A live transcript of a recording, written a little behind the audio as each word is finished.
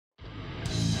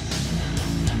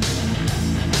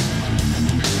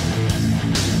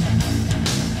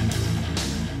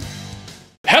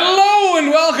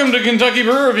Welcome to Kentucky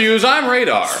Brew Reviews. I'm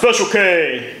Radar. Special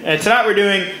K. And tonight we're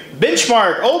doing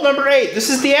Benchmark Old Number 8. This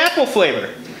is the apple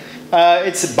flavor.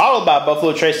 It's bottled by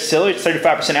Buffalo Trace Distillery. It's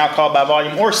 35% alcohol by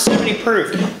volume or 70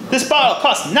 proof. This bottle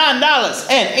costs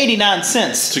 $9.89.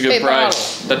 It's a good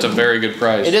price. That's a very good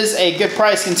price. It is a good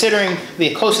price considering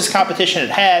the closest competition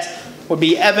it has would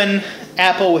be Evan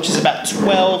Apple, which is about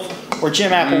 12, or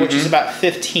Jim Apple, which is about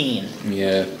 15.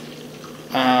 Yeah.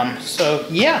 So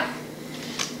yeah.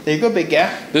 There you go, big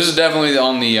guy. This is definitely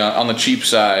on the cheap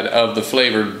side of the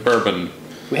flavored bourbon.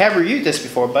 We have reviewed this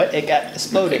before, but it got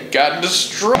exploded. It got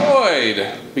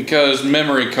destroyed because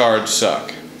memory cards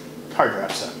suck. Hard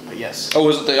drive suck, but yes. Oh,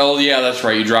 was it the? Oh, yeah, that's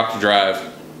right. You dropped the drive.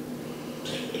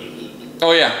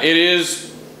 Oh yeah, it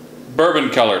is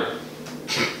bourbon colored.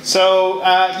 So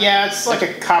yeah, it's like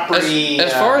a coppery.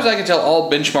 As far as I can tell, all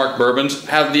Benchmark bourbons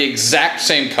have the exact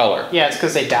same color. Yeah, it's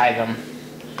because they dyed them.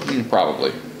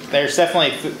 Probably. There's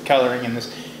definitely food coloring in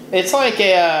this. It's like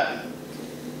a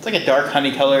dark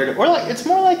honey colored, or like it's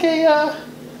more like a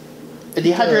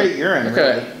dehydrated urine.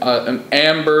 Okay, really. An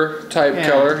amber type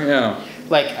color. Yeah.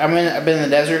 Like I've been in the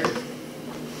desert.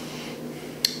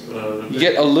 You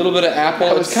get a little bit of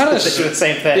apple. It's kind of the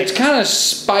same thing. It's kind of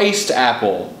spiced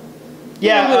apple.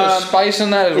 Yeah, a little bit of spice in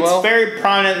that as well. It's very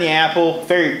prominent in the apple.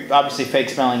 Very obviously fake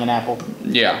smelling in apple.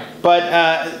 Yeah.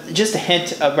 But just a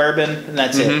hint of bourbon, and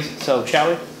that's it. So shall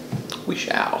we? We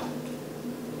shall.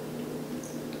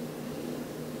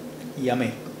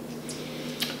 Yummy.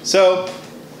 So,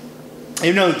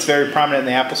 even though it's very prominent in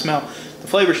the apple smell, the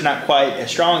flavor's not quite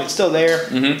as strong. It's still there.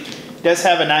 It does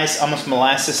have a nice, almost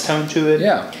molasses tone to it.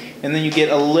 Yeah. And then you get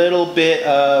a little bit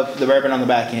of the bourbon on the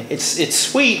back end. It's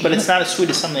sweet, but it's not as sweet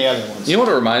as some of the other ones. You know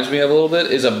what it reminds me of a little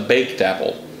bit is a baked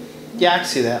apple. Yeah, I can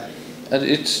see that.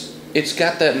 It's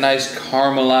got that nice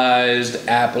caramelized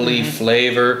appley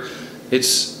flavor.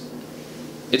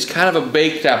 It's kind of a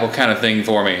baked apple kind of thing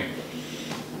for me.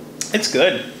 It's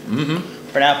good.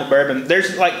 For an apple bourbon.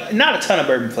 There's like not a ton of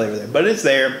bourbon flavor there, but it's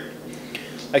there.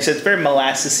 Like I said, it's very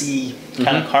molassesy,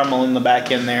 kind of caramel in the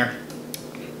back end there.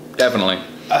 Definitely.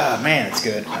 Oh man, it's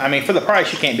good. I mean, for the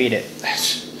price, you can't beat it.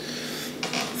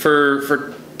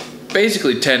 For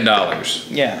basically $10.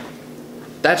 Yeah.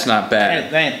 That's not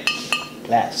bad. Man,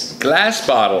 glass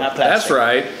bottle. Not plastic. That's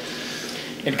right.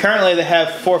 And currently they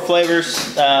have 4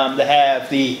 flavors. They have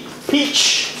the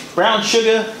peach, brown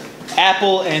sugar,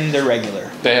 apple, and the regular.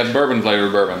 They have bourbon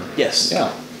flavored bourbon. Yes.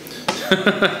 Yeah.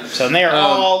 So they are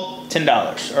all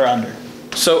 $10 or under.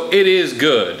 So it is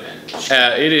good.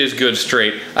 It is good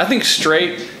straight. I think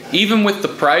straight, even with the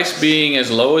price being as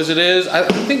low as it is, I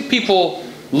think people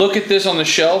look at this on the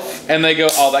shelf and they go,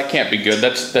 "Oh, that can't be good.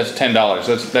 That's $10.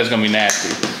 That's gonna be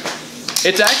nasty."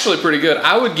 It's actually pretty good. I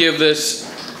think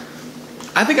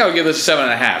I would give this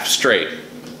 7.5 straight.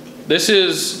 This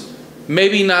is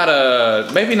maybe not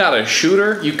a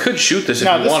shooter. You could shoot this if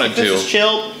you wanted to. If this is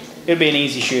chilled, it'd be an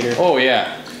easy shooter. Oh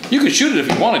yeah, you could shoot it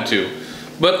if you wanted to.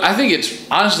 But I think it's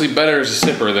honestly better as a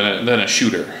sipper than a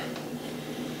shooter.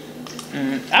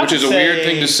 Which is a weird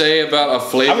thing to say about a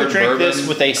flavored bourbon. I would drink this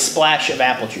with a splash of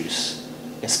apple juice.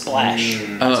 A splash.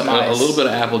 Nice. A little bit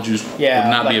of apple juice would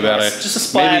not be a bad idea. Just a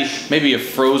splash. Maybe a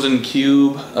frozen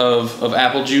cube of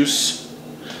apple juice.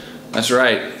 That's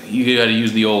right. You got to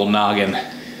use the old noggin.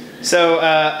 So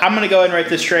I'm going to go ahead and rate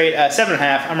this straight.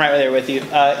 7.5. I'm right there with you.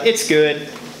 It's good.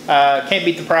 Can't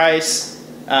beat the price.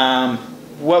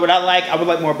 What would I like? I would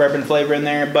like more bourbon flavor in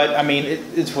there, but I mean,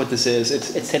 it's what this is.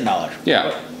 It's $10.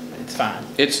 Yeah, it's fine.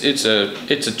 It's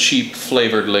a cheap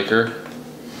flavored liquor.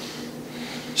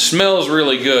 Smells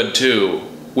really good too.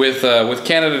 With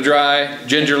Canada Dry,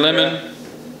 ginger lemon.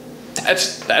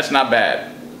 That's not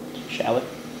bad. Shall we?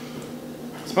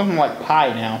 It's smelling like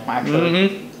pie now,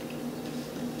 actually.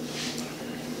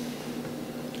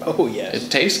 Oh yes. It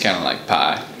tastes kind of like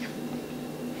pie.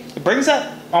 It brings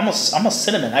up almost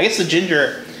cinnamon. I guess the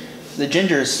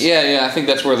ginger's. Yeah. I think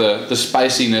that's where the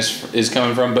spiciness is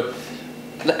coming from. But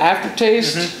the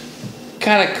aftertaste,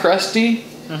 kind of crusty.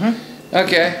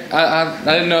 Okay, I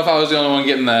didn't know if I was the only one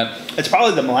getting that. It's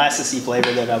probably the molassesy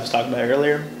flavor that I was talking about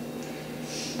earlier.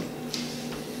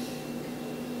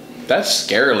 That's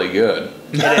scarily good.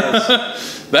 It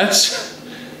is. That's.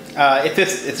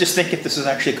 Just think if this was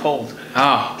actually cold.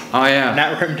 Oh yeah.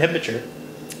 Not room temperature.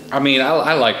 I mean,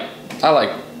 I like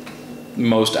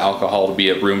most alcohol to be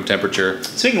at room temperature.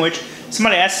 Speaking of which,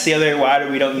 somebody asked us the other day why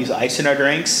we don't use ice in our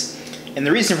drinks, and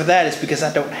the reason for that is because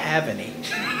I don't have any.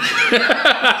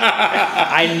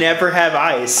 I never have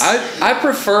ice. I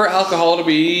prefer alcohol to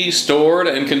be stored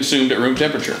and consumed at room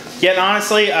temperature. Yeah, and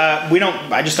honestly,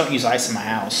 I just don't use ice in my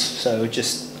house, so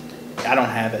I don't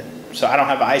have it. So I don't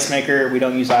have an ice maker. We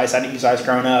don't use ice. I didn't use ice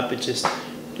growing up. It's just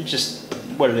It's just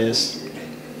what it is.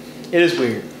 It is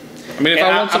weird. I mean, if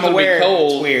I want something to be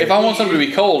cold, if I want something to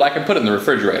be cold, I can put it in the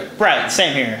refrigerator. Right.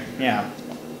 Same here. Yeah.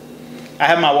 I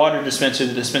have my water dispenser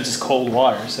that dispenses cold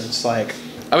water, so it's like.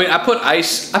 I mean, I put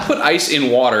ice in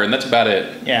water, and that's about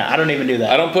it. Yeah, I don't even do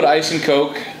that. I don't put ice in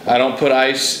Coke. I don't put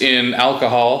ice in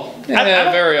alcohol.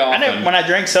 Very often. When I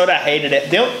drank soda, I hated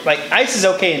it. Like ice is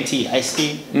okay in tea, iced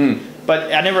tea.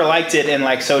 But I never liked it in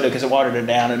like soda because it watered it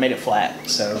down and made it flat.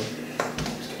 So.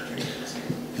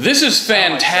 This is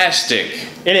fantastic.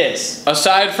 It is.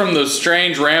 Aside from the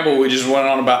strange ramble we just went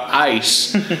on about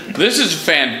ice, this is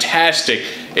fantastic.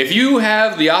 If you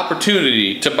have the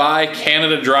opportunity to buy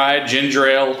Canada Dry ginger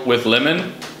ale with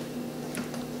lemon,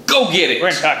 go get it. We're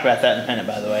going to talk about that in a minute,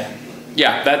 by the way.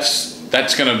 Yeah,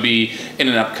 that's going to be in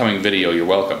an upcoming video. You're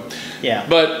welcome. Yeah.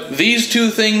 But these two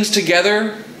things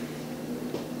together,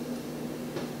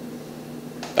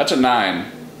 that's a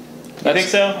 9. You think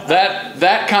so?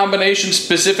 That combination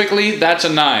specifically, that's a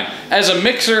 9. As a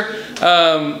mixer,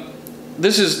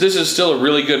 this is still a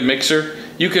really good mixer.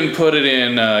 You can put it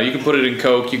in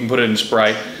Coke. You can put it in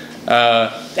Sprite.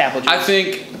 Apple juice.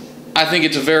 I think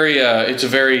it's a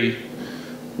very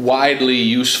widely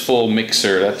useful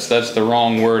mixer. That's the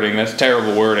wrong wording. That's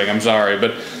terrible wording. I'm sorry,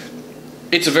 but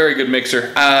it's a very good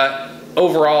mixer.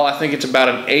 Overall, I think it's about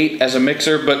an 8 as a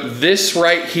mixer. But this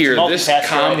right here, this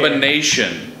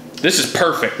combination. This is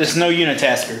perfect. This is no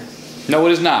unitasker. No,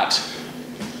 it is not.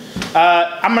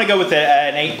 I'm going to go with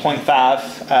an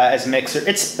 8.5 as a mixer.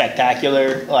 It's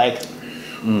spectacular. Like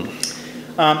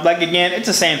again, it's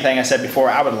the same thing I said before.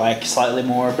 I would like slightly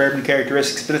more bourbon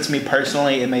characteristics, but it's me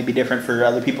personally. It may be different for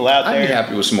other people out there. I'd be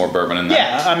happy with some more bourbon in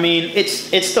that. Yeah, I mean,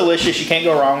 it's delicious. You can't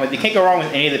go wrong with it. You can't go wrong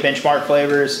with any of the benchmark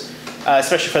flavors,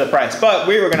 especially for the price. But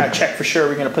we were going to check for sure.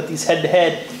 We're going to put these head to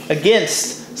head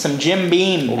against some Jim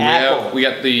Beam apple. We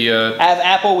got the. I have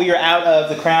apple. We are out of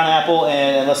the Crown apple,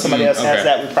 and unless somebody else has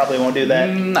that, we probably won't do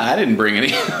that. Nah, I didn't bring any.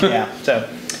 Yeah. So,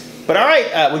 but all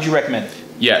right. Would you recommend it?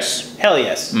 Yes. Hell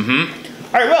yes. All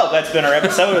right. Well, that's been our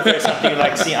episode. If there's something you'd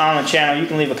like to see on the channel, you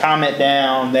can leave a comment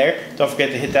down there. Don't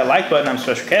forget to hit that like button. I'm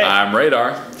Special K. I'm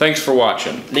Radar. Thanks for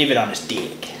watching. Leave it on his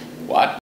dick. What?